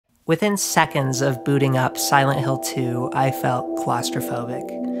Within seconds of booting up Silent Hill 2, I felt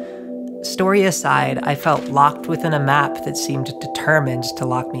claustrophobic. Story aside, I felt locked within a map that seemed determined to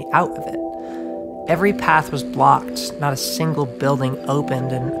lock me out of it. Every path was blocked, not a single building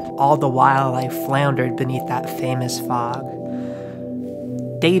opened, and all the while I floundered beneath that famous fog.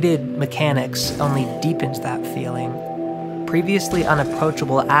 Dated mechanics only deepened that feeling. Previously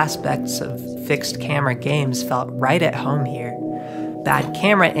unapproachable aspects of fixed camera games felt right at home here. Bad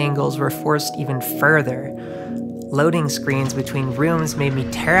camera angles were forced even further. Loading screens between rooms made me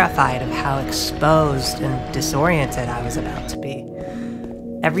terrified of how exposed and disoriented I was about to be.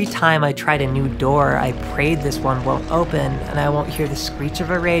 Every time I tried a new door, I prayed this one won't open, and I won't hear the screech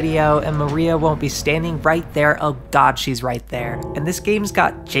of a radio, and Maria won't be standing right there. Oh god, she's right there. And this game's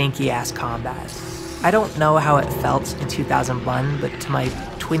got janky-ass combat. I don't know how it felt in 2001, but to my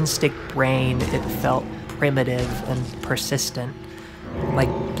twin-stick brain, it felt primitive and persistent, like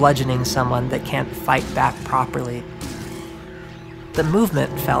bludgeoning someone that can't fight back properly. The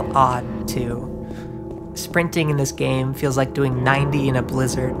movement felt odd, too. Sprinting in this game feels like doing 90 in a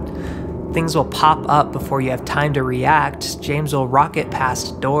blizzard. Things will pop up before you have time to react. James will rocket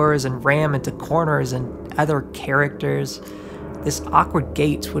past doors and ram into corners and other characters. This awkward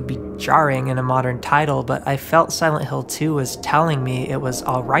gait would be jarring in a modern title, but I felt Silent Hill 2 was telling me it was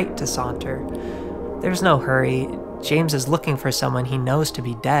alright to saunter. There's no hurry. James is looking for someone he knows to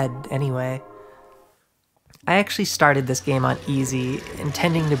be dead anyway. I actually started this game on easy,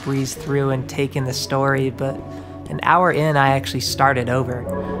 intending to breeze through and take in the story, but an hour in I actually started over.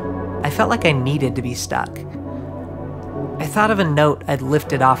 I felt like I needed to be stuck. I thought of a note I'd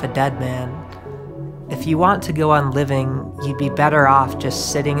lifted off a dead man. If you want to go on living, you'd be better off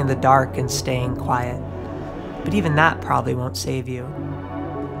just sitting in the dark and staying quiet. But even that probably won't save you.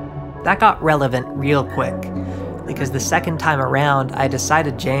 That got relevant real quick, because the second time around, I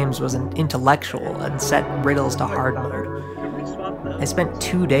decided James was an intellectual and set riddles to hard mode. I spent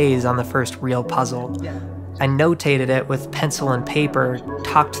 2 days on the first real puzzle. I notated it with pencil and paper,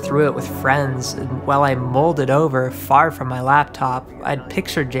 talked through it with friends, and while I mulled it over far from my laptop, I'd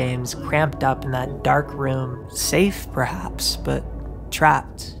pictured James cramped up in that dark room, safe perhaps, but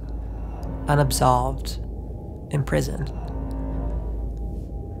trapped, unabsolved, imprisoned.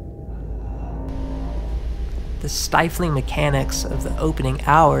 The stifling mechanics of the opening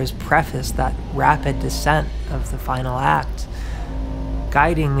hours prefaced that rapid descent of the final act.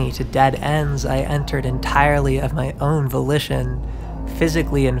 Guiding me to dead ends, I entered entirely of my own volition,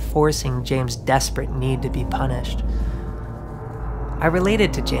 physically enforcing James' desperate need to be punished. I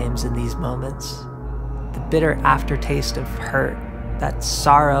related to James in these moments. The bitter aftertaste of hurt, that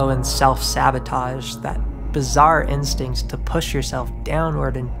sorrow and self-sabotage, that bizarre instinct to push yourself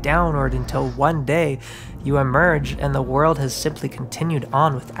downward and downward until one day you emerge and the world has simply continued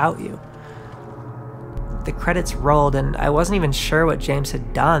on without you. The credits rolled and I wasn't even sure what James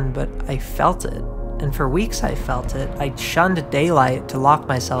had done, but I felt it. And for weeks I felt it. I shunned daylight to lock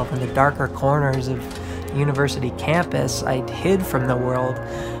myself in the darker corners of university campus. I'd hid from the world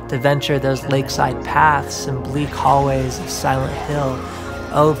to venture those lakeside paths and bleak hallways of Silent Hill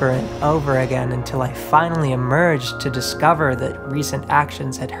over and over again until I finally emerged to discover that recent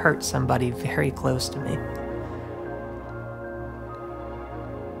actions had hurt somebody very close to me.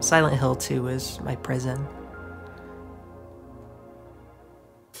 Silent Hill 2 is my prison.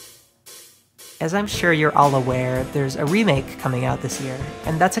 As I'm sure you're all aware, there's a remake coming out this year,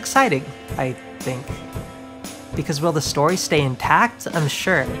 and that's exciting, I think. Because will the story stay intact? I'm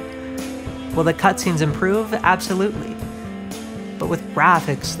sure. Will the cutscenes improve? Absolutely. But with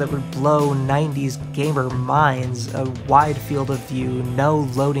graphics that would blow 90s gamer minds, a wide field of view, no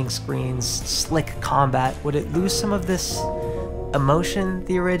loading screens, slick combat, would it lose some of this emotion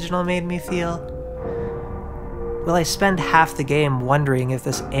the original made me feel? Will I spend half the game wondering if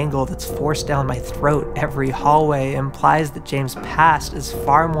this angle that's forced down my throat every hallway implies that James' past is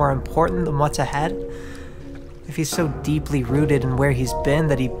far more important than what's ahead? If he's so deeply rooted in where he's been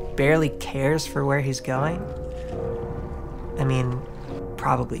that he barely cares for where he's going? I mean,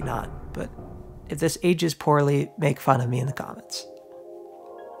 probably not, but if this ages poorly, make fun of me in the comments.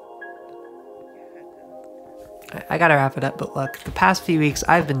 I gotta wrap it up, but look, the past few weeks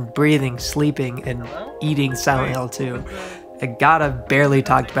I've been breathing, sleeping, and eating Silent Hill 2. I gotta barely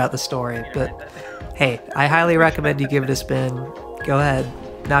talked about the story, but hey, I highly recommend you give it a spin. Go ahead,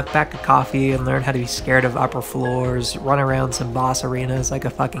 knock back a coffee and learn how to be scared of upper floors, run around some boss arenas like a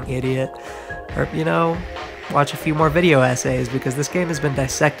fucking idiot, or, you know, watch a few more video essays because this game has been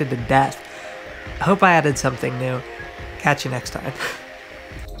dissected to death. I hope I added something new. Catch you next time.